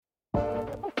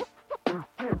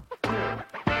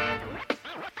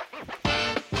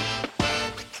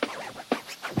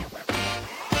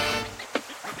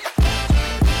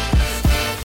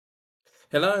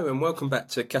Hello and welcome back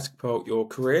to Catapult Your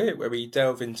Career, where we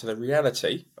delve into the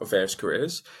reality of various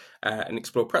careers and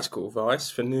explore practical advice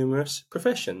for numerous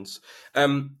professions.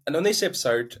 And on this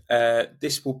episode,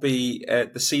 this will be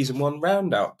the season 1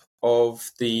 roundup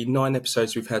of the 9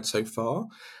 episodes we've had so far,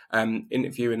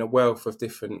 interviewing a wealth of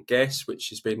different guests,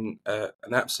 which has been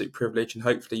an absolute privilege, and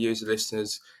hopefully you as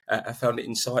listeners have found it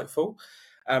insightful.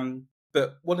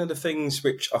 But one of the things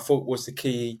which I thought was the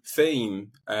key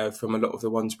theme from a lot of the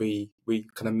ones we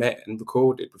kind of met and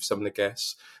recorded with some of the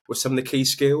guests was some of the key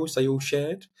skills they all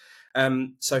shared.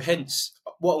 So hence,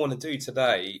 what I want to do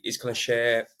today is kind of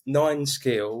share 9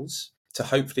 skills to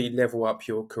hopefully level up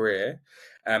your career.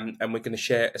 And we're going to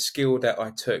share a skill that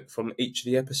I took from each of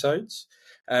the episodes.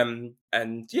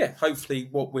 Hopefully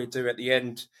what we'll do at the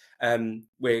end,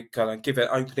 we're going to give an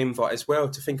open invite as well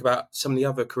to think about some of the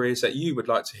other careers that you would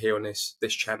like to hear on this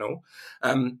channel,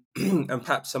 and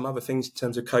perhaps some other things in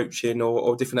terms of coaching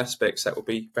or different aspects that will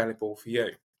be valuable for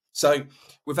you. So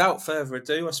without further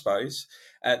ado, I suppose,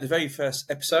 the very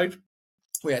first episode,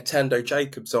 we had Tando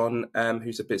Jacobs on,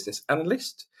 who's a business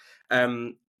analyst.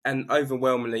 And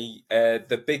overwhelmingly,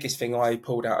 the biggest thing I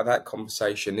pulled out of that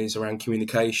conversation is around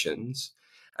communications.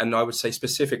 And I would say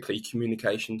specifically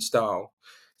communication style.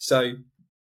 So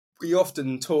we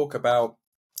often talk about,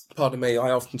 I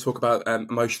often talk about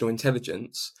emotional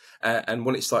intelligence and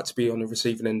what it's like to be on the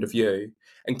receiving end of you.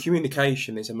 And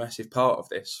communication is a massive part of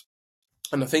this.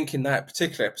 And I think in that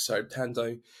particular episode,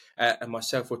 Tando and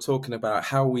myself were talking about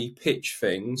how we pitch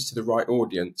things to the right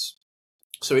audience.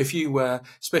 So if you were,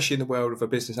 especially in the world of a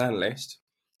business analyst,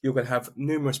 you're going to have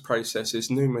numerous processes,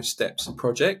 numerous steps and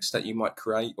projects that you might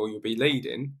create or you'll be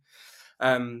leading.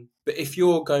 But if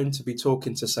you're going to be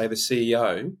talking to, say, the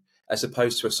CEO, as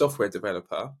opposed to a software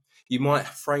developer, you might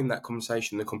frame that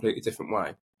conversation in a completely different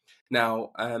way.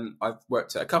 Now, I've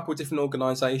worked at a couple of different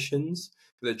organisations.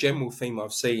 The general theme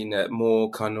I've seen at more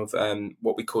kind of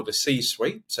what we call the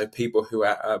C-suite, so people who are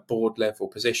at a board level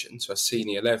position, so a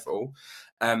senior level,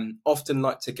 often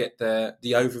like to get the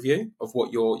overview of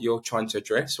what you're trying to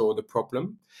address or the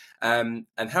problem, and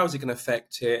how is it going to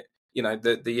affect it. You know,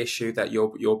 the issue that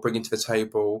you're bringing to the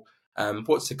table.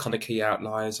 What's the kind of key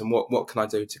outliers, and what can I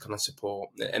do to kind of support?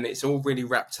 And it's all really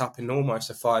wrapped up in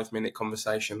almost a 5-minute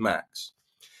conversation max.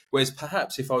 Whereas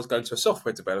perhaps if I was going to a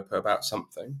software developer about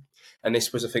something, and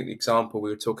this was, I think, the example we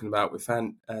were talking about with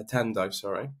Tando,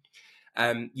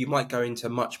 you might go into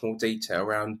much more detail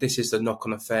around this is the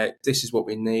knock-on effect, this is what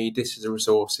we need, this is the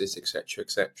resources, etc.,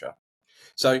 etc.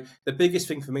 So the biggest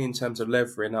thing for me in terms of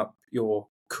levering up your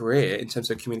career, in terms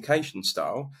of communication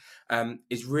style,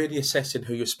 is really assessing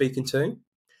who you're speaking to,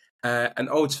 and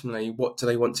ultimately what do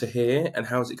they want to hear and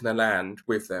how is it going to land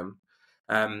with them.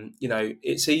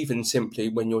 It's even simply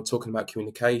when you're talking about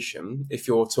communication, if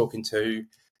you're talking to,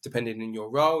 depending on your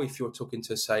role, if you're talking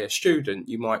to, say, a student,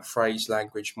 you might phrase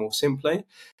language more simply.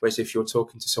 Whereas if you're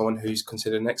talking to someone who's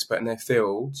considered an expert in their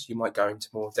field, you might go into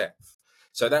more depth.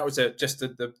 So that was just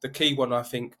the key one. I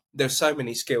think there's so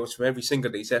many skills from every single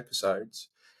of these episodes,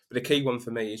 but the key one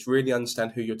for me is really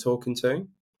understand who you're talking to.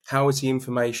 How is the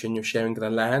information you're sharing going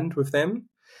to land with them?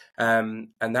 And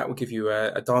that will give you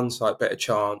a darn sight better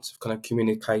chance of kind of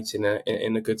communicating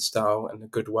in a good style and a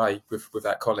good way with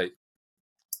that colleague.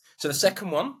 So the second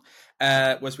one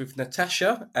was with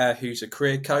Natasha, who's a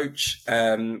career coach,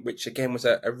 which again was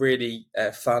a really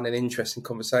fun and interesting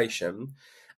conversation.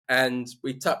 And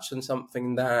we touched on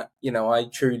something that, I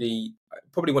truly,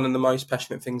 probably one of the most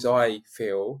passionate things I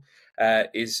feel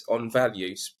is on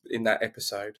values in that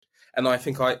episode. And I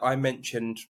think I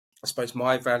mentioned, I suppose,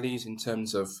 my values in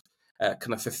terms of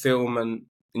kind of fulfillment,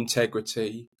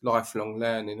 integrity, lifelong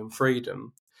learning and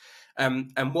freedom.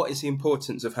 And what is the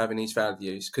importance of having these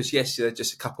values? Because yes, they're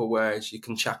just a couple of words you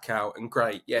can chuck out and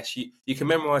great. Yes, you can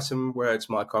memorize some words,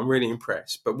 Michael. I'm really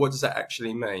impressed. But what does that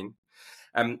actually mean?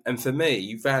 And for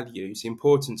me, values, the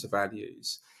importance of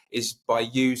values is by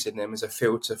using them as a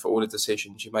filter for all the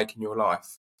decisions you make in your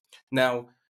life. Now,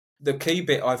 the key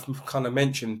bit I've kind of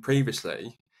mentioned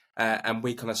previously, and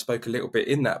we kind of spoke a little bit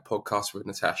in that podcast with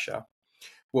Natasha,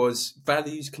 was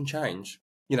values can change.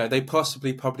 They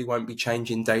probably won't be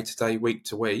changing day to day, week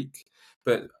to week,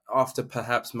 but after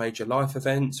perhaps major life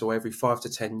events or every 5 to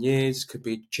 10 years, could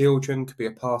be children, could be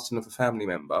a passing of a family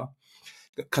member,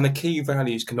 kind of key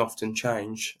values can often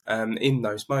change in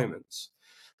those moments.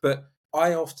 But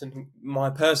my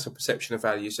personal perception of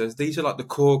values is these are like the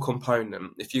core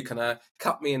component. If you kind of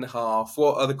cut me in half,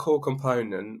 what are the core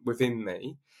component within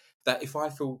me that if I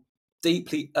feel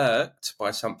deeply irked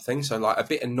by something, so like a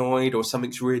bit annoyed or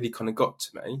something's really kind of got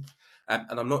to me,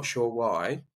 and I'm not sure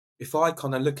why, if I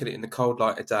kind of look at it in the cold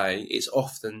light of day, it's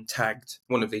often tagged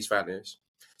one of these values.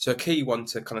 So a key one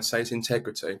to kind of say is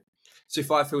integrity. So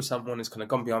if I feel someone has kind of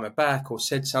gone behind my back or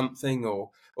said something or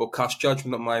cast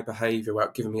judgment on my behaviour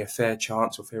without giving me a fair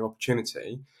chance or fair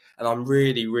opportunity, and I'm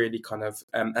really, really kind of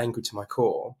angry to my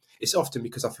core, it's often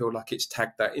because I feel like it's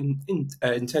tagged that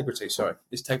integrity. Sorry,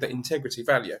 it's tagged that integrity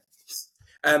value.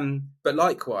 But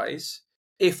likewise,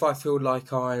 if I feel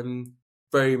like I'm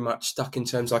very much stuck in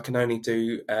terms I can only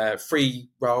do 3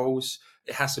 roles,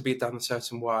 it has to be done a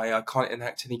certain way. I can't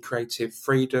enact any creative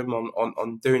freedom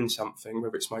on doing something,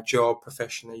 whether it's my job,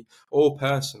 professionally or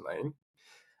personally,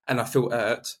 and I feel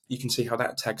hurt, you can see how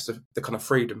that tags the kind of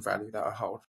freedom value that I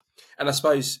hold. And I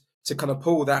suppose to kind of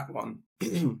pull that one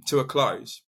to a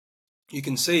close, you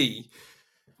can see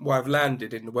where I've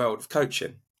landed in the world of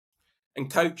coaching.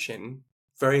 And coaching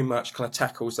very much kind of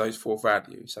tackles those 4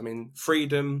 values. I mean,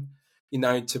 freedom,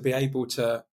 to be able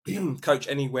to coach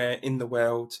anywhere in the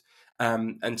world,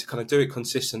 and to kind of do it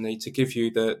consistently, to give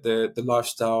you the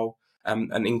lifestyle,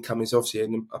 and income is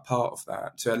obviously a part of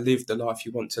that, to live the life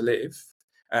you want to live.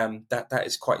 That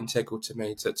is quite integral to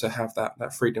me, to have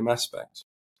that freedom aspect.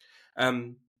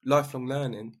 Lifelong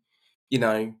learning,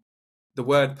 the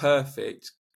word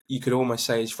perfect, you could almost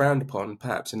say is frowned upon,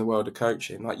 perhaps in the world of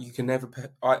coaching. Like you can never,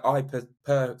 I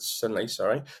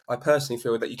personally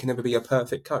feel that you can never be a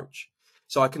perfect coach.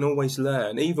 So I can always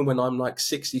learn, even when I'm like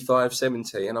 65,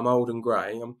 70 and I'm old and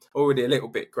grey. I'm already a little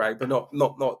bit grey, but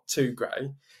not too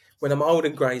grey. When I'm old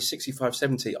and grey, 65,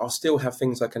 70, I'll still have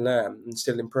things I can learn and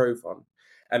still improve on.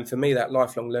 And for me, that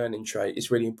lifelong learning trait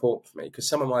is really important for me, because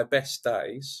some of my best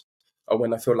days are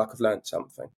when I feel like I've learned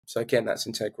something. So again, that's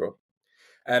integral.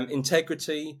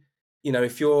 Integrity,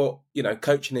 if you're,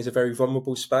 coaching is a very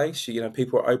vulnerable space.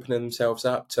 People are opening themselves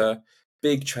up to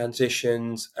big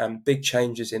transitions and big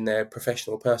changes in their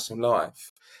professional, personal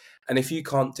life. And if you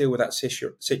can't deal with that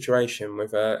situation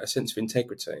with a sense of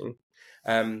integrity,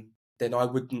 then I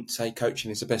wouldn't say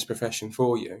coaching is the best profession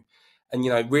for you.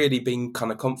 And, really being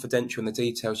kind of confidential in the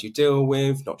details you deal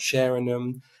with, not sharing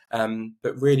them,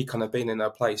 but really kind of being in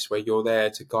a place where you're there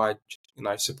to guide,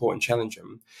 support and challenge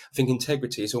them. I think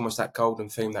integrity is almost that golden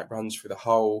theme that runs through the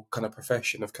whole kind of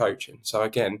profession of coaching. So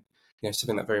again,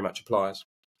 something that very much applies.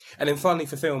 And then finally,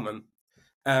 fulfillment.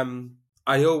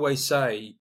 I always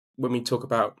say, when we talk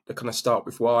about the kind of start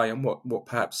with why and what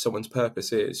perhaps someone's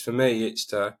purpose is, for me, it's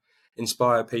to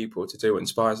inspire people to do what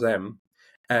inspires them.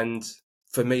 And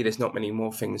for me, there's not many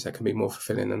more things that can be more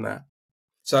fulfilling than that.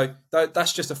 So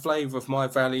that's just a flavour of my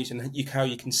values and how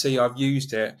you can see I've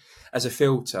used it as a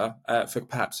filter for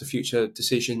perhaps the future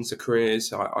decisions, the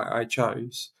careers I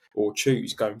chose or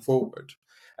choose going forward.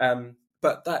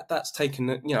 But that's taken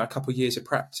a couple of years of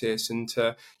practice, and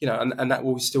and that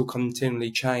will still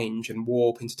continually change and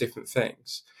warp into different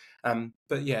things.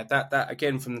 But yeah, that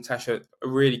again from Natasha, a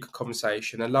really good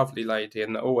conversation, a lovely lady,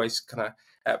 and always kind of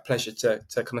a pleasure to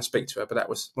kind of speak to her. But that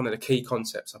was one of the key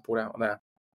concepts I pulled out on there.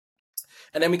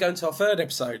 And then we go into our third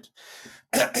episode,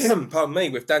 pardon me,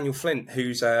 with Daniel Flint,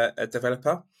 who's a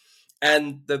developer.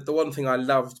 And the one thing I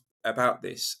loved about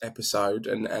this episode,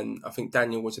 and I think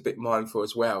Daniel was a bit mindful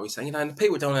as well, he's saying,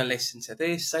 people don't want to listen to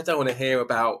this. They don't want to hear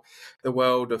about the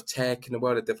world of tech and the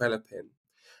world of developing.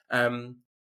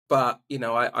 But,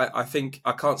 I think,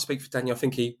 I can't speak for Daniel. I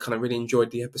think he kind of really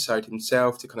enjoyed the episode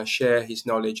himself, to kind of share his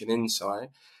knowledge and insight.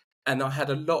 And I had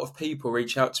a lot of people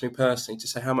reach out to me personally to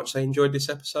say how much they enjoyed this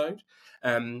episode,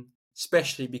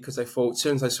 especially because they thought, as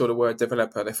soon as they saw the word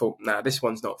developer, they thought, nah, this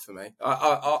one's not for me.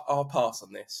 I'll pass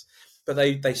on this. But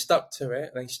they stuck to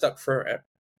it, and they stuck through it,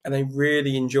 and they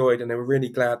really enjoyed, and they were really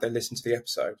glad they listened to the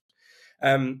episode.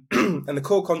 And the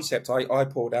core concept I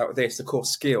pulled out of this, the core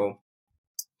skill,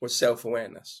 was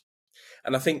self-awareness.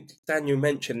 And I think Daniel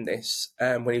mentioned this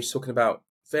when he was talking about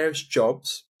various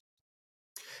jobs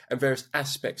and various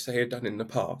aspects that he had done in the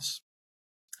past,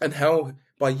 and how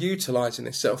by utilising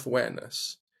this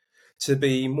self-awareness to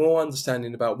be more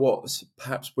understanding about what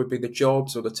perhaps would be the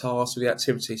jobs or the tasks or the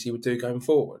activities he would do going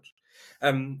forward.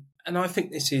 And I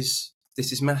think this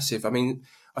is massive. I mean,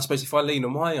 I suppose if I lean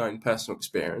on my own personal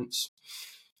experience,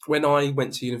 when I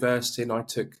went to university and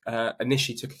I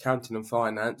initially took accounting and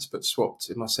finance, but swapped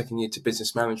in my second year to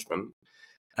business management,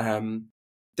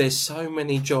 there's so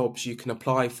many jobs you can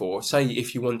apply for. Say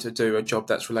if you want to do a job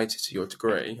that's related to your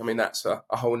degree, I mean, that's a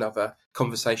whole nother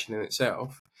conversation in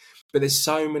itself. But there's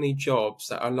so many jobs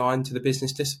that are aligned to the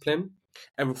business discipline.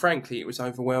 And frankly, it was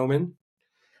overwhelming.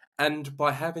 And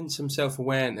by having some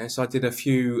self-awareness, I did a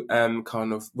few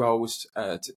kind of roles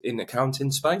in the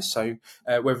accounting space. So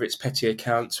whether it's petty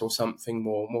accounts or something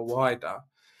more wider.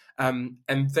 And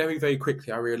very, very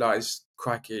quickly, I realised,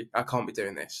 crikey, I can't be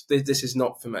doing this. This is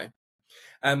not for me.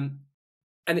 And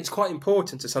it's quite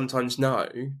important to sometimes know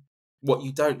what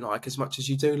you don't like as much as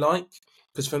you do like.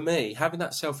 Because for me, having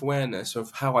that self-awareness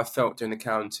of how I felt doing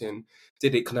accounting,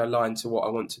 did it kind of align to what I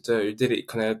want to do? Did it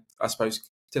kind of, I suppose,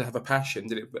 did I have a passion?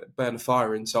 Did it burn a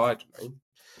fire inside me?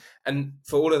 And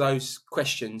for all of those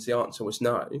questions, the answer was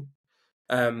no.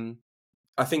 Um,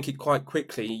 I think it quite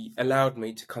quickly allowed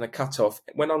me to kind of cut off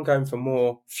when I'm going for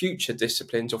more future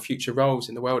disciplines or future roles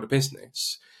in the world of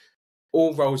business.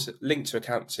 All roles linked to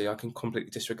accountancy I can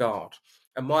completely disregard.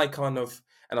 And my kind of,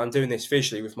 and I'm doing this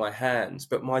visually with my hands,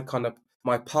 but my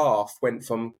path went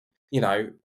from,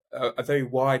 a very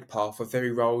wide path of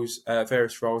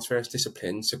various roles, various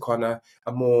disciplines, to kind of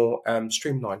a more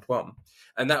streamlined one.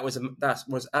 And that was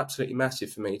absolutely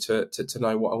massive for me to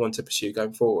know what I want to pursue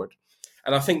going forward.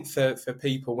 And I think for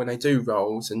people, when they do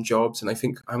roles and jobs and they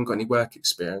think, I haven't got any work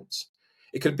experience,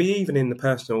 it could be even in the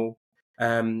personal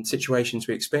situations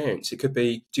we experience. It could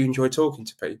be, do you enjoy talking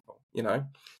to people?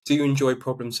 Do you enjoy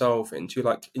problem solving? Do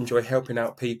you enjoy helping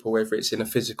out people, whether it's in a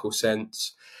physical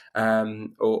sense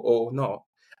or not?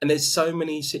 And there's so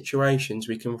many situations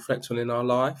we can reflect on in our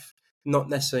life, not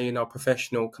necessarily in our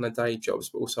professional kind of day jobs,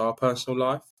 but also our personal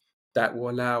life, that will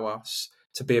allow us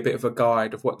to be a bit of a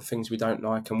guide of what the things we don't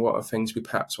like and what are things we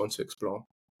perhaps want to explore.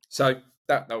 So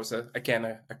that was again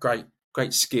a great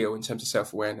skill in terms of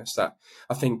self-awareness that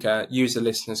I think you as the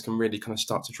listeners can really kind of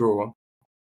start to draw on.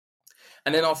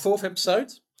 And then our fourth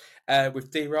episode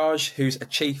with Dheeraj, who's a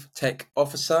Chief Tech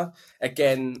Officer.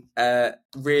 Again,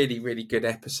 really, really good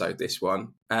episode, this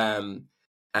one.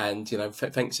 And,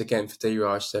 thanks again for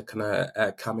Dheeraj to kind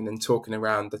of coming and talking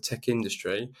around the tech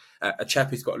industry. A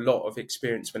chap who's got a lot of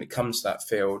experience when it comes to that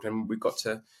field, and we've got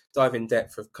to dive in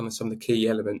depth of kind of some of the key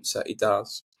elements that he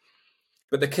does.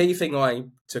 But the key thing I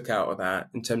took out of that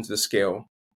in terms of the skill,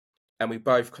 and we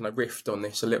both kind of riffed on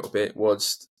this a little bit,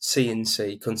 was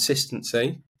C&C,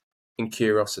 consistency and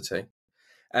curiosity.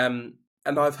 And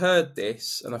I've heard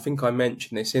this, and I think I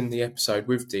mentioned this in the episode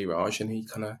with Dheeraj, and he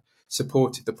kind of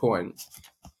supported the point.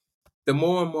 The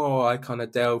more and more I kind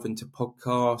of delve into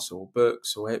podcasts or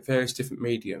books or various different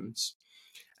mediums,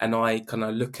 and I kind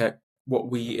of look at what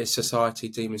we as society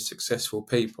deem as successful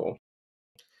people,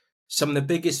 some of the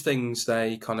biggest things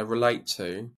they kind of relate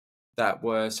to that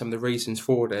were some of the reasons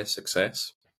for their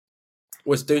success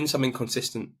was doing something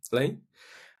consistently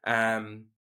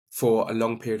for a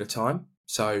long period of time.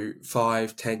 So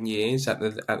 5-10 years at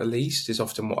the least is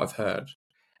often what I've heard,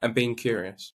 and being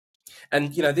curious.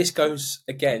 And, this goes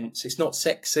against, it's not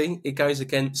sexy. It goes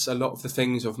against a lot of the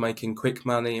things of making quick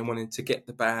money and wanting to get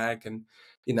the bag and,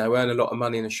 earn a lot of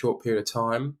money in a short period of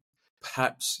time.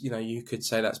 Perhaps, you could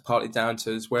say that's partly down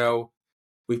to as well,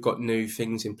 we've got new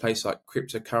things in place like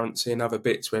cryptocurrency and other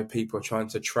bits where people are trying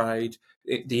to trade.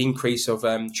 The increase of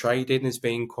trading has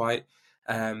been quite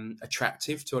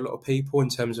attractive to a lot of people in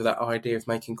terms of that idea of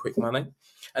making quick money.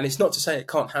 And it's not to say it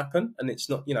can't happen. And it's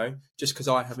not, just because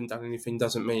I haven't done anything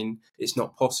doesn't mean it's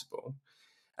not possible.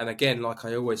 And again, like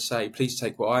I always say, please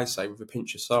take what I say with a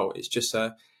pinch of salt. It's just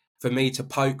for me to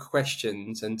poke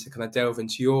questions and to kind of delve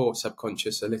into your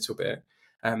subconscious a little bit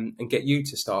and get you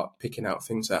to start picking out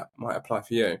things that might apply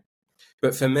for you.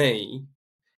 But for me,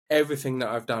 everything that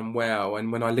I've done well,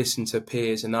 and when I listen to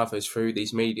peers and others through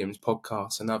these mediums,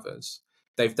 podcasts and others,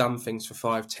 they've done things for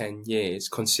 5-10 years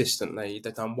consistently.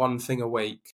 They've done one thing a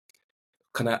week,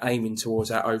 kind of aiming towards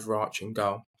that overarching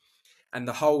goal. And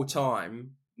the whole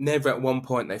time, never at one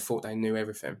point they thought they knew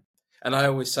everything. And I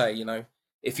always say,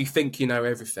 if you think you know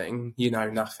everything, you know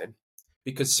nothing.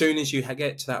 Because soon as you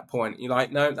get to that point, you're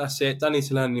like, no, that's it. Don't need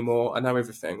to learn anymore. I know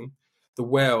everything. The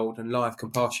world and life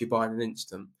can pass you by in an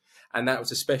instant. And that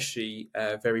was especially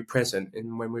very present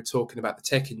when we're talking about the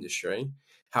tech industry,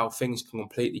 how things can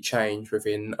completely change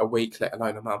within a week, let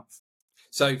alone a month.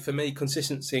 So for me,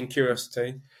 consistency and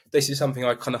curiosity, this is something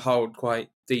I kind of hold quite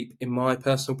deep in my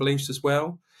personal beliefs as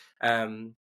well.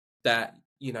 That,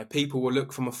 people will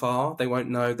look from afar. They won't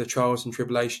know the trials and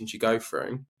tribulations you go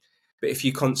through. But if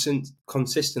you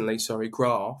consistently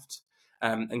graft,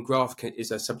 and graft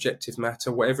is a subjective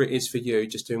matter, whatever it is for you,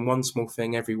 just doing one small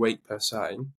thing every week per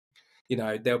se,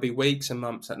 there'll be weeks and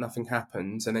months that nothing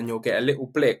happens, and then you'll get a little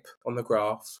blip on the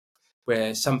graph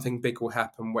where something big will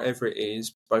happen, whatever it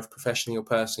is, both professionally or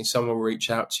personally. Someone will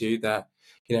reach out to you that,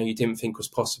 you didn't think was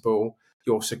possible.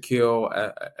 You'll secure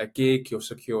a gig, you'll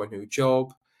secure a new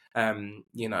job,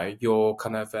 you'll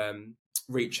kind of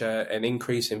reach an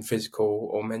increase in physical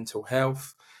or mental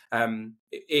health.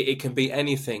 It can be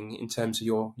anything in terms of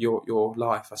your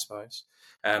life, I suppose.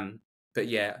 But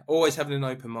yeah, always having an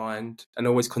open mind and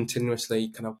always continuously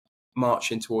kind of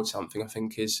marching towards something, I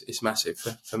think is massive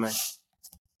for me.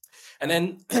 And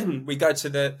then we go to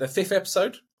the fifth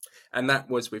episode, And that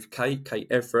was with Kate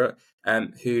Everett,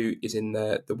 who is in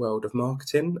the world of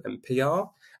marketing and PR.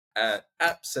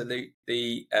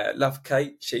 Absolutely love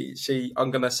Kate.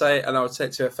 I'm going to say it, and I'll say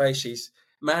it to her face. She's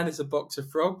man is a box of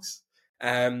frogs.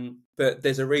 But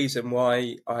there's a reason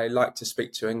why I like to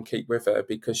speak to her and keep with her,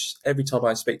 because every time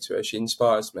I speak to her, she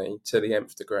inspires me to the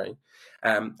nth degree.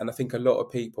 And I think a lot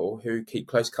of people who keep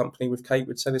close company with Kate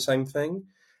would say the same thing.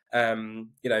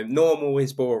 Normal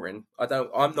is boring.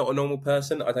 I'm not a normal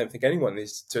person. I don't think anyone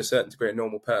is, to a certain degree, a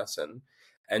normal person.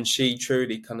 And she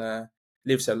truly kind of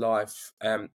lives her life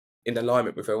in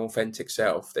alignment with her authentic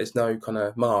self. There's no kind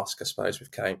of mask, I suppose,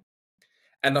 with Kate.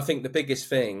 And I think the biggest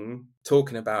thing,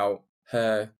 talking about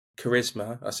her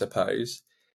charisma, I suppose,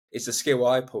 is the skill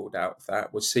I pulled out of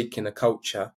that was seeking a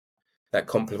culture that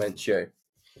complements you.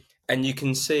 And you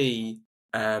can see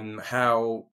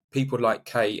how people like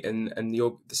Kate and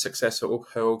the success that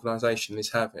her organisation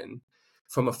is having,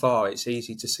 from afar, it's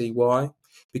easy to see why.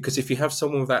 Because if you have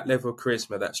someone with that level of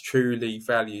charisma that's truly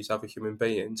values other human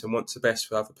beings and wants the best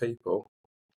for other people,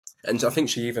 and I think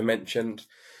she even mentioned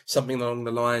something along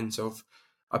the lines of,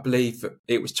 I believe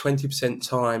it was 20%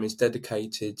 time is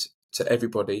dedicated to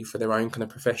everybody for their own kind of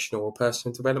professional or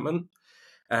personal development.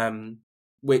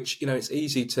 Which, it's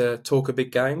easy to talk a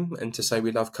big game and to say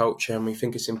we love culture and we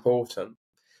think it's important.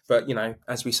 But,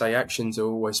 as we say, actions will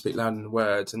always speak louder than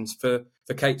words. And for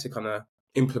Kate to kind of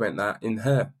implement that in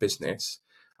her business,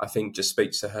 I think just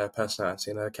speaks to her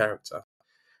personality and her character.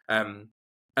 And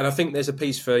I think there's a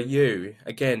piece for you,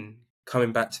 again,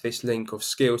 coming back to this link of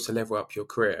skills to level up your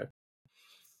career.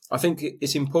 I think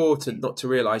it's important not to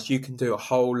realise you can do a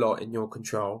whole lot in your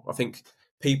control. I think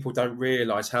people don't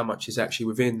realise how much is actually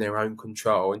within their own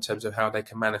control in terms of how they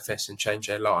can manifest and change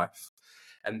their life.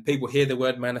 And people hear the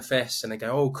word manifest and they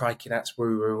go, oh, crikey, that's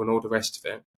woo-woo and all the rest of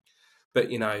it. But,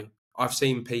 I've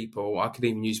seen people, I could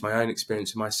even use my own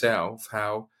experience of myself,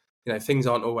 how, things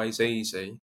aren't always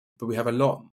easy, but we have a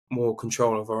lot more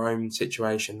control of our own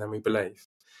situation than we believe.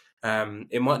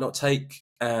 It might not take,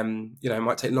 it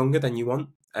might take longer than you want.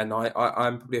 And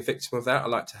I'm probably a victim of that. I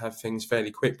like to have things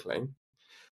fairly quickly.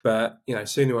 But,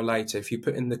 sooner or later, if you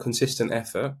put in the consistent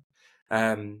effort,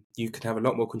 you can have a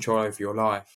lot more control over your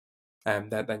life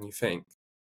than you think.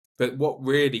 But what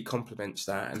really complements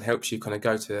that and helps you kind of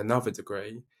go to another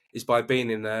degree is by being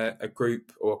in a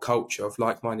group or a culture of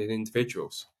like-minded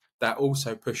individuals that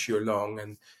also push you along,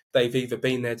 and they've either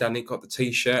been there, done it, got the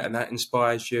t-shirt, and that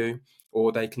inspires you,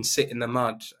 or they can sit in the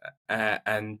mud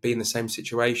and be in the same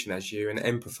situation as you and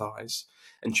empathise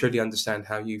and truly understand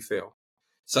how you feel.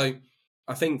 So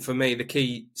I think for me, the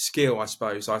key skill, I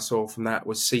suppose, I saw from that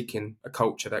was seeking a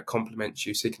culture that complements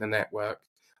you, seeking a network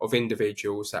of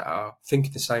individuals that are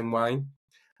thinking the same way,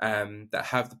 that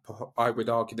have, I would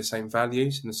argue, the same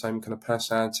values and the same kind of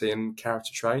personality and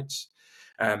character traits,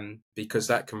 because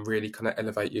that can really kind of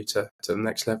elevate you to the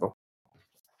next level.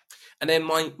 And then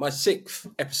my sixth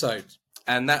episode,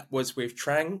 and that was with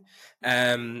Trang,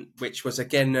 which was,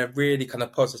 again, a really kind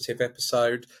of positive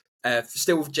episode.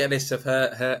 Still jealous of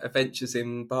her adventures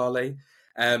in Bali.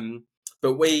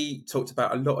 But we talked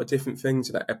about a lot of different things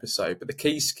in that episode. But the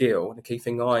key skill and the key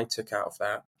thing I took out of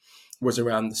that was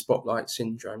around the spotlight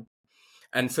syndrome.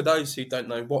 And for those who don't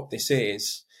know what this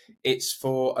is, it's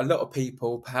for a lot of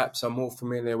people, perhaps are more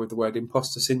familiar with the word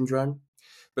imposter syndrome.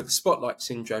 But the spotlight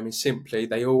syndrome is simply,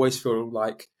 they always feel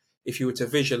like if you were to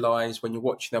visualize when you're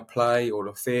watching a play or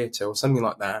a theatre or something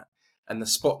like that, and the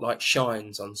spotlight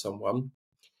shines on someone,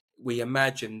 we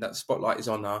imagine that spotlight is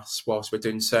on us whilst we're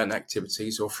doing certain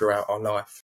activities or throughout our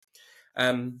life.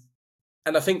 And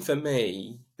I think for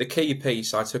me, the key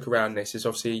piece I took around this is,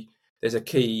 obviously there's a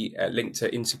key link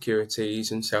to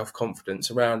insecurities and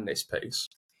self-confidence around this piece.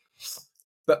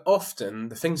 But often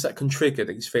the things that can trigger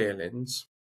these feelings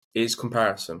is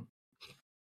comparison.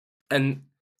 And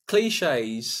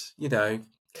cliches,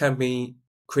 can be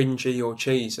cringy or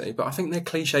cheesy, but I think they're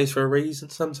cliches for a reason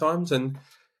sometimes. And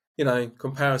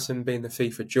comparison being the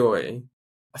thief of joy,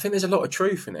 I think there's a lot of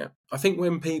truth in it. I think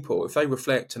when people, if they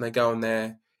reflect and they go on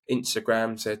their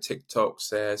Instagrams, their TikToks,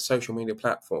 their social media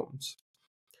platforms,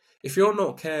 if you're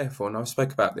not careful, and I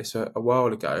spoke about this a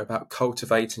while ago, about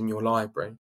cultivating your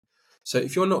library. So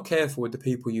if you're not careful with the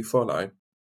people you follow,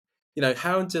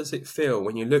 how does it feel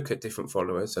when you look at different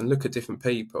followers and look at different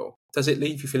people? Does it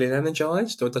leave you feeling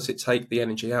energized, or does it take the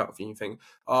energy out of you and you think,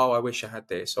 oh, I wish I had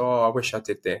this, oh, I wish I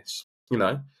did this?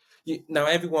 Now,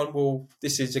 everyone will,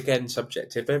 this is again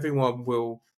subjective, everyone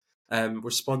will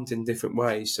respond in different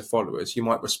ways to followers. You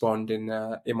might respond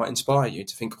it might inspire you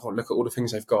to think, oh, look at all the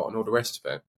things they've got and all the rest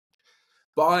of it.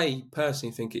 But I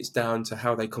personally think it's down to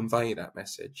how they convey that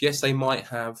message. Yes, they might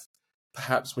have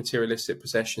perhaps materialistic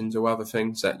possessions or other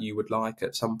things that you would like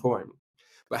at some point.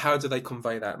 But how do they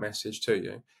convey that message to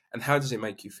you? And how does it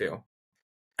make you feel?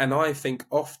 And I think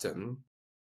often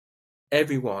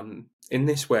everyone in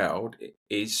this world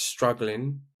is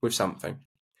struggling with something.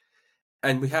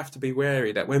 And we have to be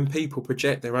wary that when people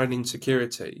project their own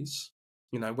insecurities,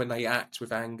 when they act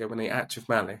with anger, when they act with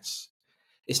malice,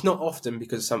 it's not often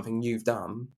because of something you've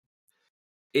done.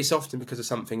 It's often because of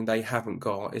something they haven't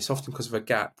got. It's often because of a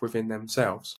gap within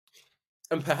themselves.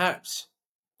 And perhaps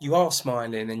you are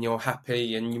smiling and you're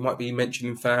happy and you might be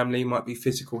mentioning family, might be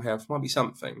physical health, might be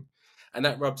something. And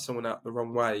that rubs someone up the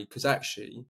wrong way because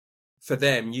actually, for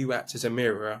them, you act as a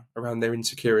mirror around their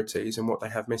insecurities and what they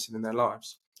have missing in their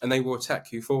lives. And they will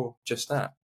attack you for just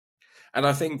that. And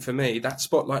I think for me, that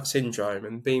spotlight syndrome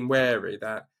and being wary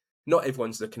that not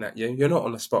everyone's looking at you, you're not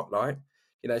on a spotlight.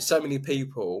 So many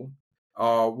people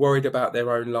are worried about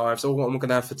their own lives. Oh, what am I going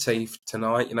to have for tea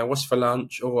tonight? What's for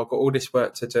lunch? Oh, I've got all this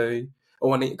work to do.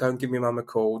 Oh, I need to go and give my mum a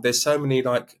call. There's so many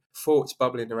thoughts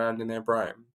bubbling around in their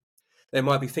brain. They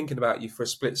might be thinking about you for a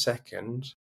split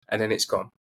second and then it's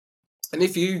gone. And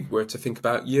if you were to think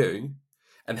about you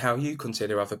and how you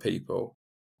consider other people,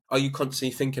 are you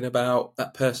constantly thinking about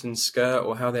that person's skirt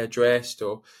or how they're dressed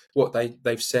or what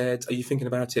they've said? Are you thinking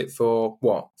about it for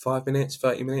 5 minutes,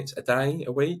 30 minutes, a day,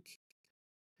 a week?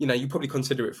 You probably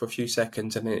consider it for a few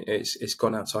seconds and it's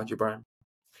gone outside your brain.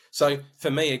 So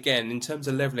for me, again, in terms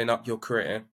of leveling up your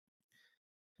career,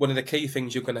 one of the key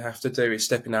things you're going to have to do is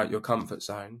stepping out your comfort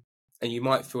zone. And you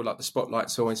might feel like the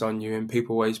spotlight's always on you and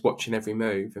people always watching every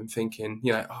move and thinking,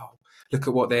 oh, look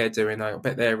at what they're doing. I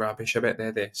bet they're rubbish. I bet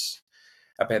they're this.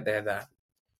 I bet they're that.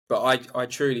 But I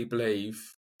truly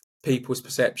believe people's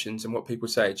perceptions and what people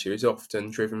say to you is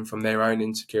often driven from their own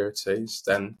insecurities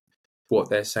than what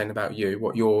they're saying about you,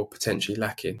 what you're potentially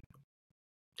lacking.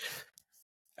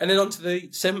 And then on to the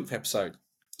 7th episode.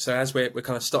 So as we're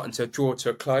kind of starting to draw to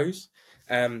a close,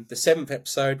 the 7th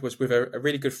episode was with a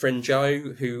really good friend, Joe,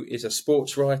 who is a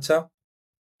sports writer.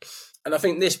 And I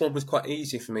think this one was quite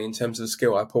easy for me in terms of the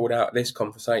skill I pulled out of this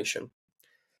conversation.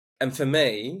 And for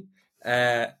me,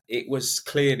 it was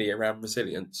clearly around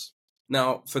resilience.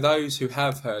 Now, for those who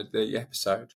have heard the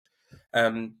episode,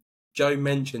 Joe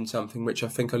mentioned something which I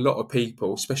think a lot of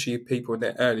people, especially people in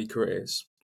their early careers,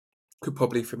 could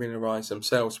probably familiarise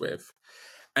themselves with.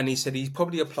 And he said he's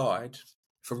probably applied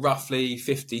for roughly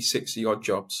 50, 60 odd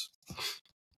jobs.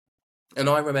 And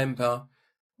I remember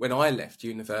when I left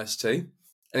university,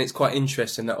 and it's quite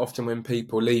interesting that often when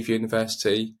people leave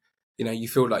university, you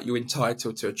feel like you're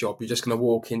entitled to a job. You're just going to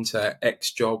walk into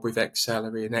X job with X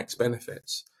salary and X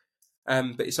benefits.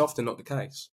 But it's often not the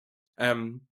case.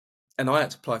 And I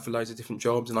had to apply for loads of different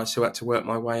jobs and I still had to work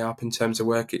my way up in terms of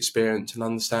work experience and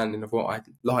understanding of what I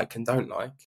like and don't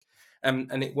like.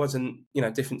 And it wasn't,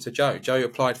 different to Joe. Joe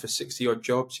applied for 60 odd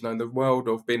jobs. The world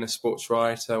of being a sports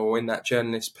writer or in that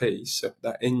journalist piece of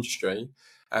that industry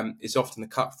is often a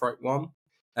cutthroat one.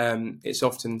 It's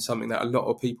often something that a lot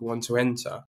of people want to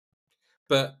enter.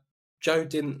 But Joe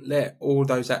didn't let all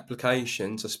those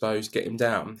applications, I suppose, get him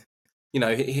down.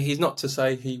 He's not to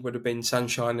say he would have been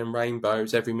sunshine and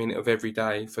rainbows every minute of every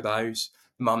day for those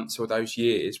months or those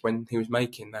years when he was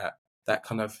making that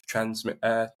kind of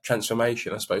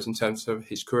transformation, I suppose, in terms of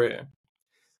his career.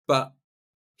 But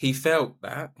he felt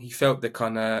the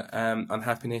kind of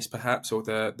unhappiness, perhaps, or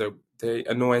the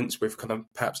annoyance with kind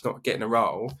of perhaps not getting a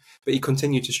role. But he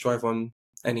continued to strive on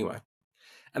anyway.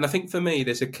 And I think for me,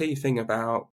 there's a key thing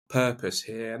about purpose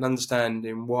here and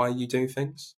understanding why you do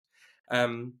things.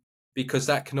 Because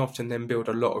that can often then build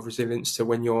a lot of resilience to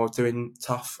when you're doing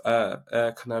tough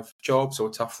kind of jobs or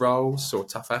tough roles or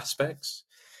tough aspects.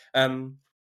 And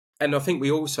I think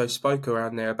we also spoke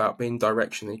around there about being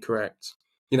directionally correct.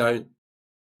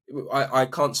 I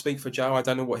can't speak for Joe. I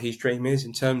don't know what his dream is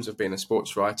in terms of being a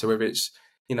sports writer, whether it's,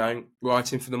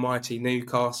 writing for the mighty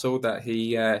Newcastle that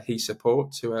he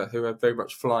supports, who are very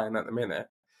much flying at the minute.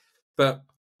 But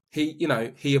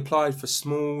he applied for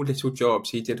small little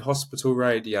jobs. He did hospital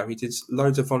radio. He did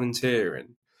loads of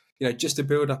volunteering, just to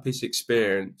build up his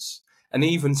experience. And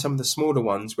even some of the smaller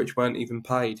ones, which weren't even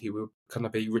paid, he would kind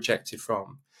of be rejected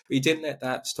from. But he didn't let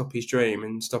that stop his dream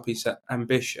and stop his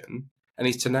ambition and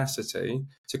his tenacity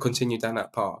to continue down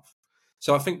that path.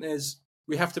 So I think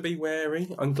we have to be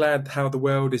wary. I'm glad how the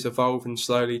world is evolving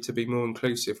slowly to be more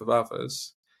inclusive of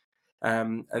others.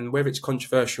 And whether it's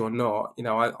controversial or not,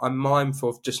 I'm mindful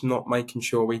of just not making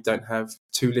sure we don't have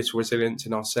too little resilience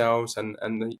in ourselves and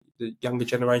the younger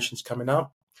generations coming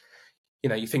up.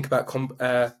 You think about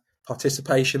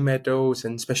participation medals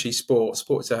and especially sport.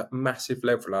 Sport's a massive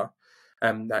leveller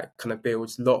that kind of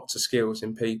builds lots of skills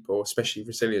in people, especially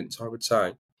resilience, I would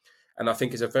say. And I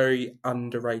think it's a very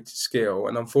underrated skill.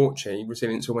 And unfortunately,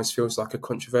 resilience almost feels like a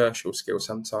controversial skill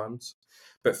sometimes.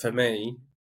 But for me,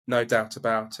 no doubt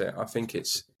about it, I think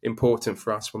it's important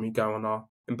for us when we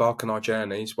embark on our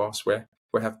journeys, whilst we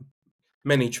have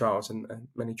many trials and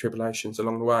many tribulations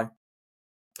along the way.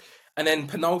 And then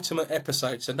penultimate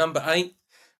episode, so number 8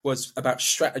 was about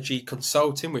strategy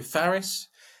consulting with Faris.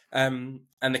 And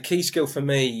the key skill for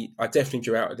me, I definitely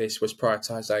drew out of this, was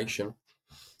prioritization.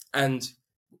 And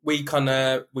we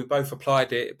both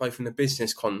applied it both in the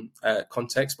business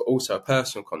context, but also a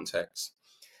personal context.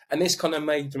 And this kind of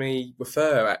made me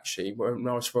refer, actually, when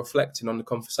I was reflecting on the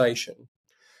conversation,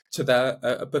 to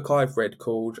a book I've read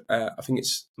called, I think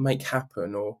it's Make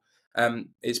Happen, or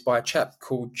it's by a chap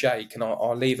called Jake, and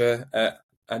I'll leave a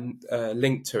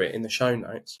link to it in the show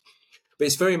notes. But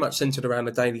it's very much centered around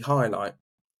a daily highlight.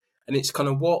 And it's kind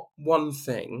of, what one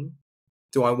thing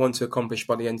do I want to accomplish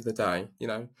by the end of the day?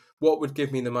 What would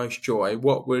give me the most joy?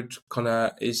 What would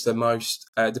is the most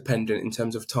dependent in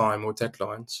terms of time or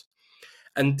deadlines?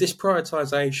 And this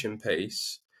prioritization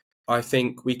piece, I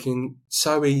think we can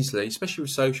so easily, especially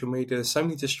with social media, there's so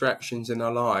many distractions in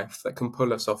our life that can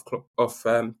pull us off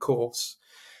course.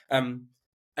 And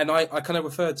I kind of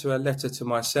referred to a letter to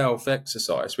myself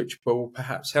exercise, which will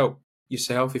perhaps help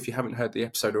yourself if you haven't heard the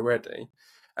episode already,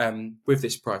 with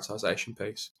this prioritization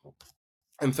piece.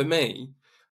 And for me,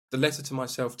 the letter to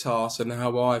myself task and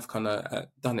how I've kind of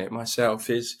done it myself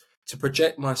is to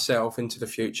project myself into the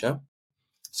future.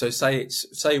 So say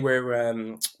we're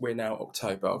now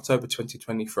October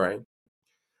 2023.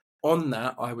 On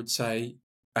that, I would say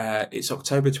it's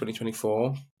October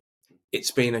 2024.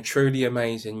 It's been a truly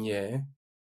amazing year,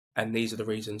 and these are the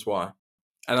reasons why.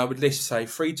 And I would list, say,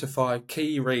 3 to 5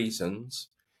 key reasons,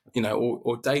 or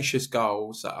audacious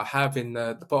goals that I have in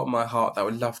the bottom of my heart that I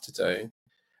would love to do,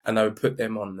 and I would put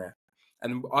them on there.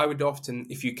 And I would often,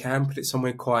 if you can, put it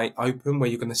somewhere quite open where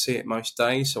you're going to see it most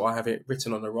days. So I have it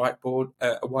written on a whiteboard,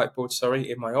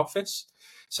 in my office.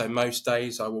 So most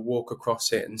days I will walk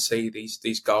across it and see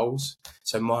these goals.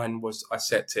 So mine was, I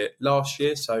set it last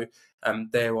year, so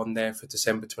they're on there for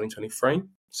December 2023.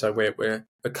 So we're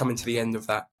coming to the end of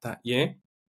that year.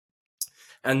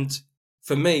 And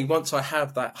for me, once I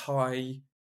have that high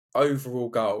overall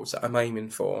goals that I'm aiming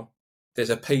for,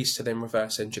 there's a piece to then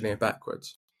reverse engineer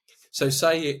backwards. So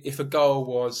say if a goal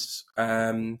was,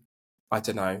 to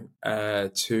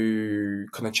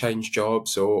kind of change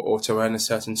jobs or to earn a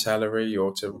certain salary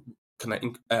or to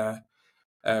kind of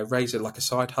raise it like a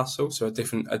side hustle, so a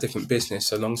different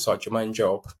business alongside your main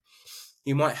job,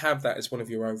 you might have that as one of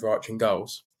your overarching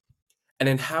goals. And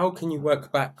then how can you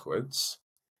work backwards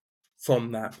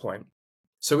from that point?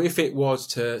 So if it was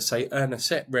to, say, earn a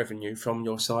set revenue from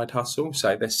your side hustle,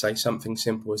 let's say something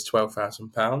simple as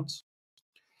 £12,000,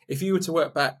 if you were to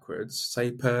work backwards, say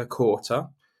per quarter,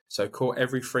 so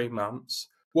every 3 months,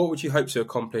 what would you hope to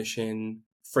accomplish in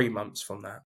 3 months from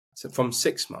that? So from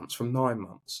 6 months, from 9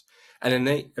 months. And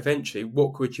then eventually,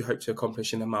 what would you hope to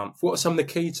accomplish in a month? What are some of the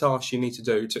key tasks you need to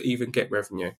do to even get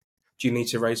revenue? Do you need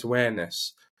to raise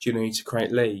awareness? Do you need to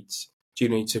create leads? Do you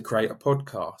need to create a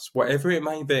podcast? Whatever it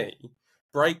may be,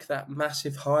 break that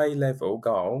massive high level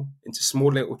goal into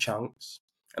small little chunks.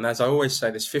 And as I always say,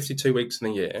 there's 52 weeks in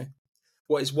a year.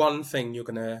 What is one thing you're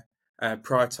going to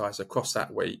prioritize across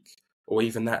that week or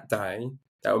even that day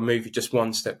that will move you just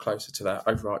one step closer to that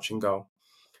overarching goal?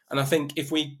 And I think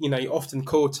if we, often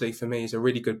quarterly for me is a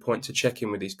really good point to check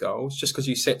in with these goals. Just because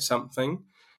you set something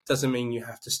doesn't mean you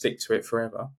have to stick to it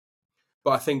forever.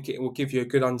 But I think it will give you a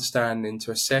good understanding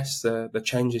to assess the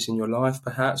changes in your life,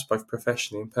 perhaps both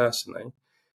professionally and personally.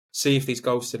 See if these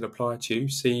goals still apply to you,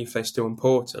 see if they're still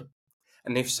important.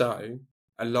 And if so,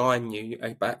 align you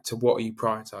back to what are you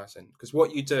prioritizing? Because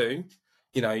what you do,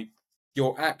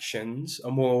 your actions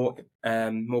are more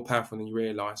powerful than you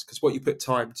realize. Because what you put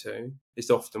time to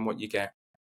is often what you get.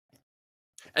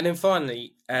 And then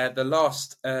finally, the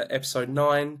last episode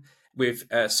 9 with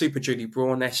Super Julie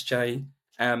Braun, SJ.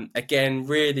 Again,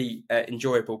 really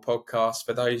enjoyable podcast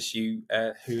for those you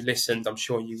who listened. I'm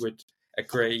sure you would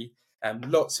agree.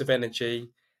 Lots of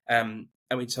energy. And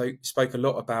we spoke a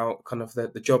lot about kind of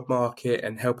the job market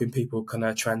and helping people kind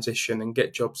of transition and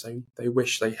get jobs they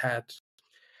wish they had.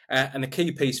 And a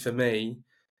key piece for me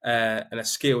and a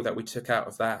skill that we took out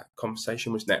of that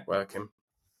conversation was networking.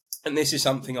 And this is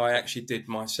something I actually did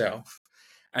myself.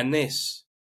 And this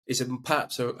is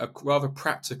perhaps a rather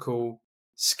practical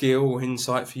skill or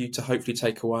insight for you to hopefully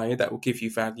take away that will give you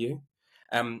value.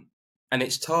 And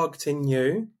it's targeting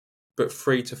you, but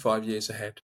 3 to 5 years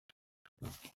ahead.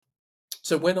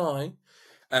 So when I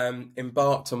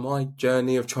embarked on my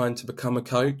journey of trying to become a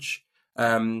coach,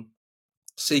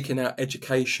 seeking out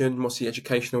education. What's the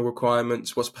educational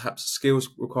requirements? What's perhaps the skills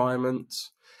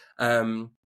requirements?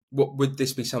 What would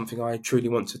this be something I truly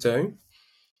want to do?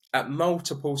 At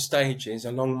multiple stages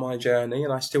along my journey,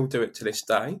 and I still do it to this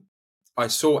day, I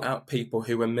sought out people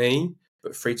who were me,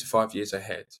 but 3 to 5 years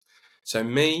ahead. So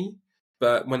me,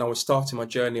 but when I was starting my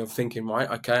journey of thinking, right,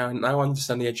 okay, I now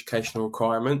understand the educational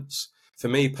requirements. For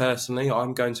me personally,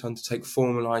 I'm going to undertake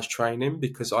formalised training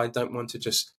because I don't want to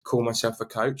just call myself a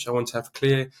coach. I want to have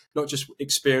clear, not just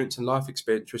experience and life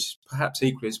experience, which is perhaps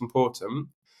equally as important,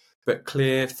 but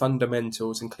clear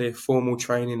fundamentals and clear formal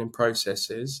training and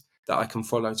processes that I can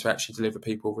follow to actually deliver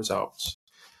people results.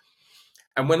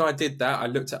 And when I did that, I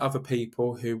looked at other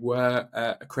people who were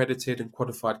accredited and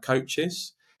qualified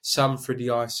coaches, some through the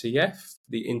ICF,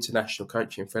 the International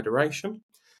Coaching Federation,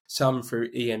 some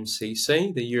through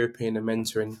EMCC, the European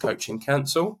Mentoring Coaching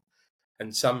Council,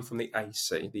 and some from the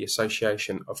AC, the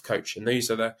Association of Coaching. These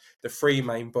are the three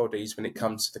main bodies when it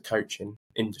comes to the coaching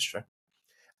industry.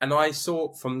 And I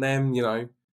sought from them,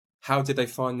 how did they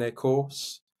find their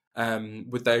course?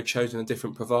 Would they have chosen a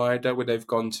different provider? Would they have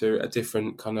gone to a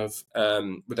different kind of,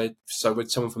 would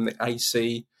someone from the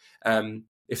AC,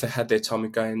 if they had their time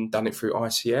of going and done it through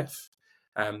ICF?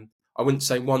 I wouldn't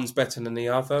say one's better than the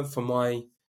other. For my,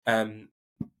 I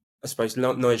suppose,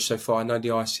 knowledge so far, I know the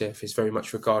ICF is very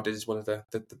much regarded as one of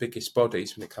the biggest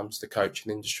bodies when it comes to the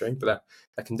coaching industry, but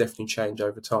that can definitely change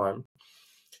over time.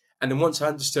 And then once I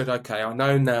understood, okay, I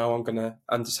know now I'm going to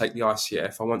undertake the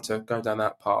ICF, I want to go down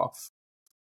that path.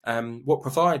 What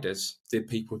providers did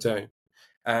people do?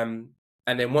 And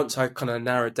then once I kind of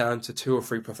narrowed down to 2 or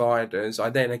 3 providers, I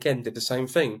then again did the same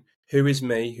thing. Who is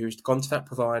me? Who's gone to that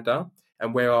provider?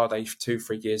 And where are they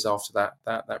 2-3 years after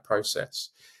that process?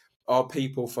 Are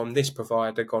people from this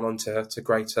provider gone on to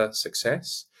greater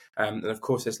success? And of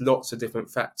course, there's lots of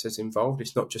different factors involved.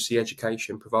 It's not just the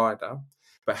education provider,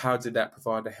 but how did that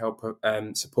provider help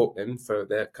support them for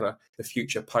their kind of the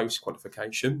future post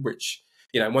qualification? Which,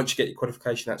 once you get your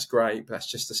qualification, that's great, but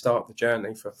that's just the start of the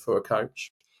journey for a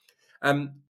coach.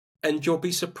 And you'll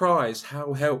be surprised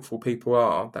how helpful people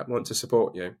are that want to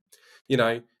support you.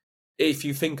 If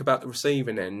you think about the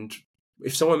receiving end,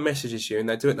 if someone messages you and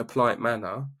they do it in a polite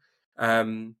manner,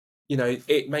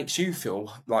 it makes you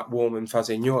feel like warm and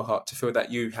fuzzy in your heart to feel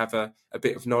that you have a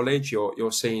bit of knowledge,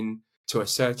 you're seen to a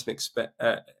certain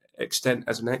extent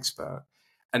as an expert,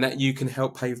 and that you can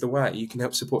help pave the way, you can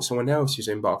help support someone else who's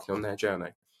embarking on their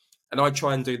journey. And I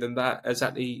try and do that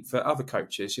exactly for other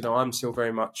coaches. I'm still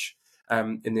very much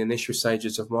in the initial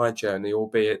stages of my journey,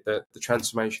 albeit that the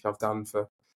transformation I've done for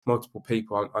multiple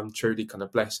people, I'm truly kind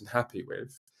of blessed and happy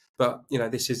with. But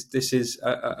this is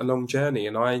a long journey,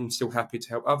 and I'm still happy to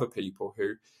help other people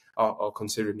who are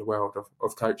considering the world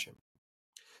of coaching.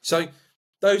 So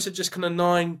those are just kind of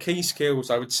 9 key skills,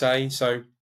 I would say. So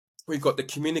we've got the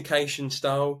communication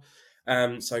style,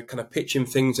 so kind of pitching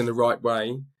things in the right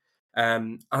way,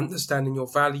 understanding your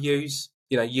values,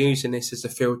 using this as a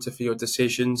filter for your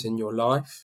decisions in your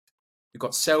life. We've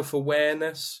got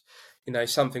self-awareness,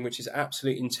 something which is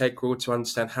absolutely integral to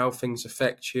understand how things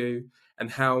affect you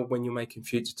and how, when you're making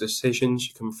future decisions,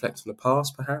 you can reflect on the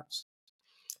past, perhaps.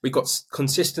 We've got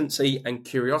consistency and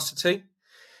curiosity.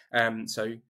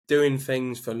 So doing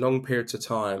things for long periods of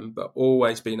time, but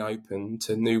always being open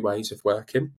to new ways of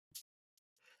working.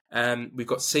 We've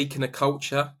got seeking a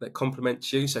culture that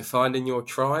complements you. So finding your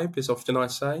tribe, as often I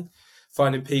say,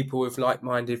 finding people with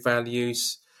like-minded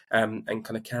values and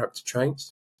kind of character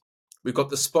traits. We've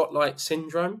got the spotlight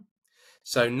syndrome.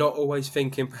 So not always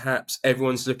thinking perhaps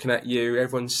everyone's looking at you,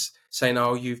 everyone's saying,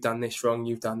 oh, you've done this wrong,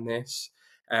 you've done this.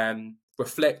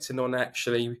 Reflecting on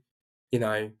actually,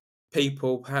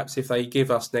 people, perhaps if they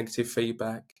give us negative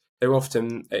feedback,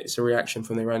 it's a reaction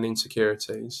from their own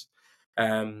insecurities,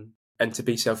 and to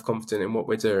be self-confident in what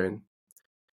we're doing.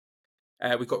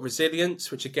 We've got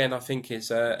resilience, which again I think is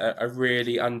a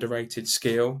really underrated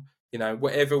skill.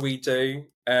 Whatever we do,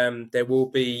 there will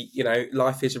be,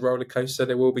 life is a roller coaster.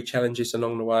 There will be challenges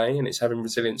along the way, and it's having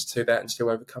resilience to that and still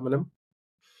overcoming them.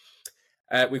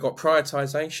 We've got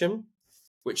prioritization,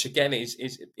 which again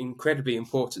is incredibly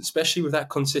important, especially with that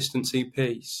consistency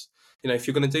piece. If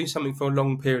you're going to do something for a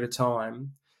long period of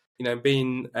time,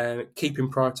 keeping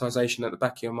prioritization at the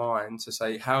back of your mind to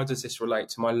say, how does this relate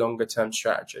to my longer term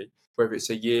strategy? Whether it's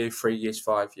a year, 3 years,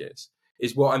 5 years,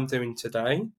 is what I'm doing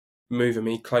today moving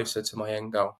me closer to my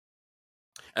end goal?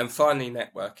 And finally,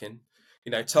 networking.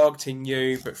 Targeting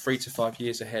you, but 3 to 5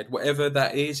 years ahead. Whatever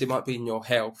that is, it might be in your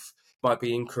health, might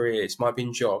be in careers, might be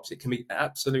in jobs. It can be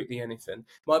absolutely anything.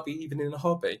 Might be even in a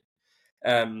hobby.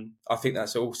 I think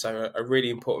that's also a really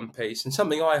important piece and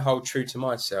something I hold true to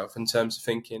myself in terms of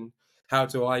thinking, how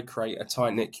do I create a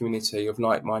tight-knit community of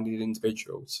like-minded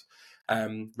individuals,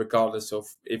 regardless of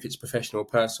if it's professional or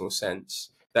personal sense,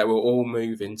 that will all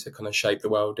move in to kind of shape the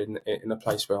world in a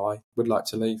place where I would like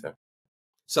to leave it.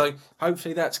 So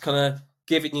hopefully that's kind of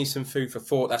giving you some food for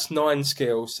thought. That's 9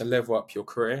 skills to level up your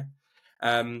career.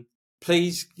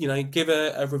 Please, give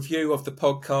a review of the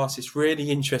podcast. It's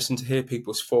really interesting to hear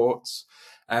people's thoughts.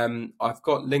 I've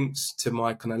got links to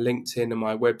my kind of LinkedIn and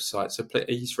my website, so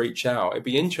please reach out. It'd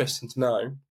be interesting to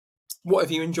know, what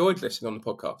have you enjoyed listening on the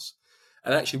podcast?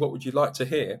 And actually, what would you like to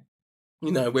hear?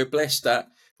 We're blessed that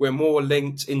we're more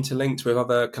interlinked with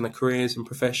other kind of careers and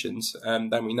professions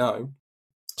than we know.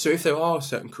 So if there are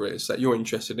certain careers that you're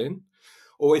interested in,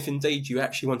 or if indeed you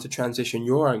actually want to transition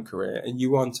your own career and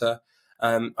you want to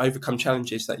overcome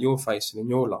challenges that you're facing in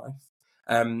your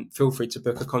life, feel free to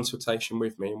book a consultation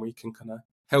with me and we can kind of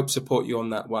help support you on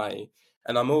that way.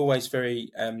 And I'm always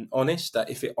very honest that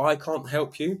if I can't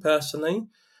help you personally,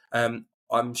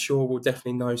 I'm sure we'll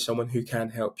definitely know someone who can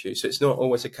help you. So it's not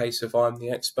always a case of I'm the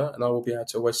expert and I will be able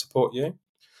to always support you.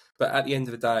 But at the end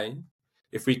of the day,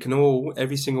 if we can all,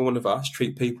 every single one of us,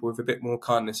 treat people with a bit more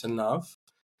kindness and love,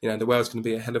 the world's going to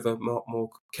be a hell of a lot more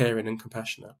caring and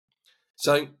compassionate.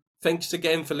 So thanks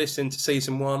again for listening to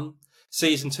season 1.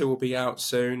 Season 2 will be out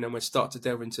soon, and we'll start to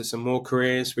delve into some more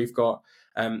careers. We've got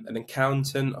an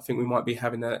accountant. I think we might be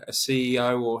having a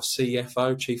CEO or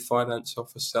CFO, Chief Finance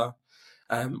Officer.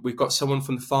 We've got someone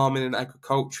from the farming and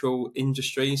agricultural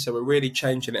industry, so we're really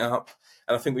changing it up.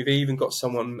 And I think we've even got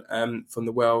someone from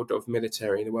the world of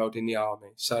military, the world in the army.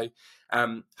 So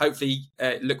hopefully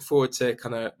look forward to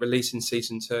kind of releasing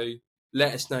season 2.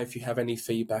 Let us know if you have any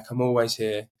feedback. I'm always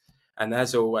here. And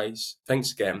as always,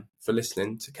 thanks again for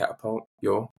listening to Catapult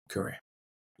Your Career.